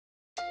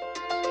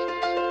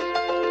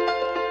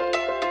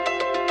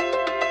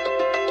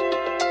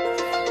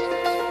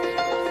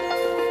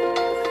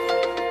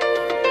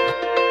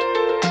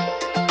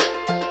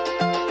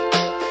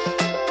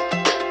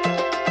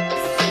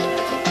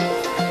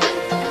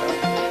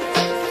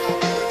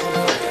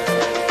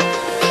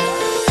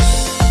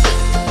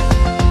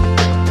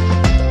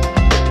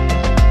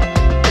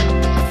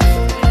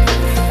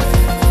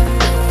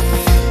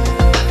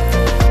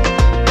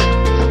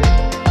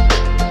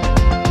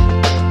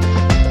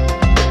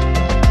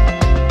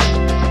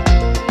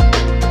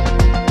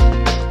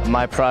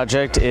My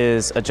project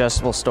is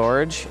adjustable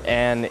storage,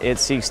 and it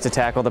seeks to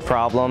tackle the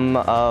problem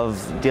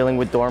of dealing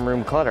with dorm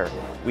room clutter.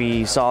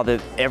 We saw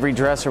that every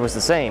dresser was the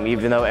same,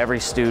 even though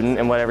every student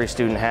and what every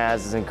student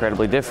has is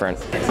incredibly different.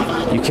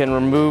 You can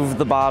remove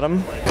the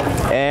bottom,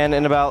 and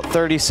in about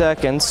 30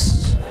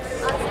 seconds,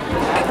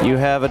 you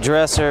have a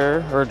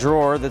dresser or a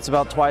drawer that's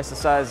about twice the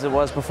size as it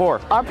was before.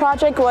 Our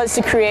project was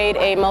to create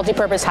a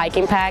multi-purpose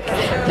hiking pack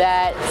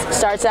that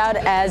starts out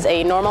as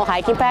a normal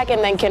hiking pack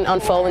and then can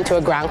unfold into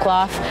a ground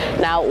cloth.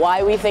 Now,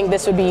 why we think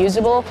this would be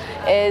usable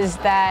is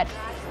that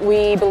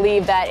we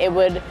believe that it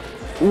would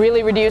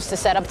really reduce the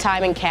setup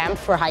time in camp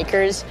for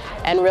hikers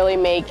and really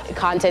make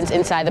contents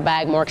inside the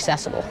bag more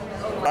accessible.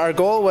 Our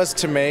goal was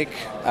to make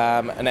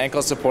an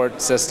ankle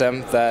support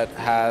system that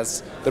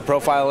has the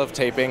profile of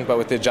taping but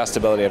with the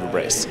adjustability of a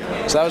brace.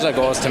 So that was our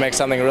goal, is to make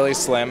something really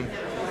slim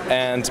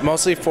and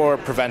mostly for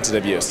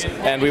preventative use.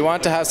 And we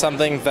want to have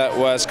something that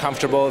was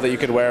comfortable that you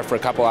could wear for a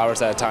couple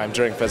hours at a time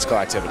during physical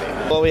activity.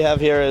 What we have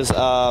here is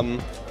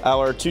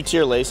our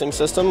two-tier lacing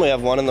system. We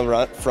have one in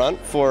the front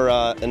for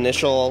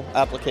initial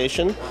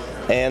application,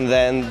 and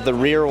then the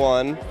rear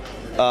one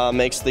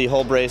makes the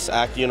whole brace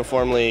act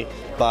uniformly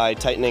by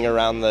tightening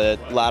around the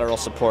lateral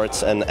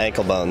supports and the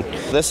ankle bone.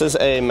 This is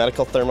a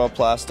medical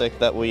thermoplastic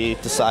that we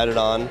decided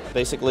on.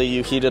 Basically,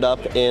 you heat it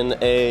up in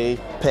a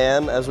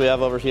pan, as we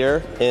have over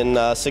here,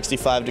 in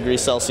 65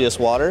 degrees Celsius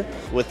water.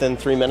 Within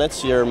 3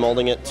 minutes, you're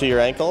molding it to your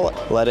ankle.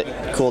 Let it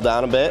cool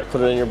down a bit,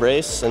 put it in your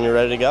brace, and you're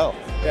ready to go.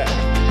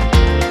 Yeah.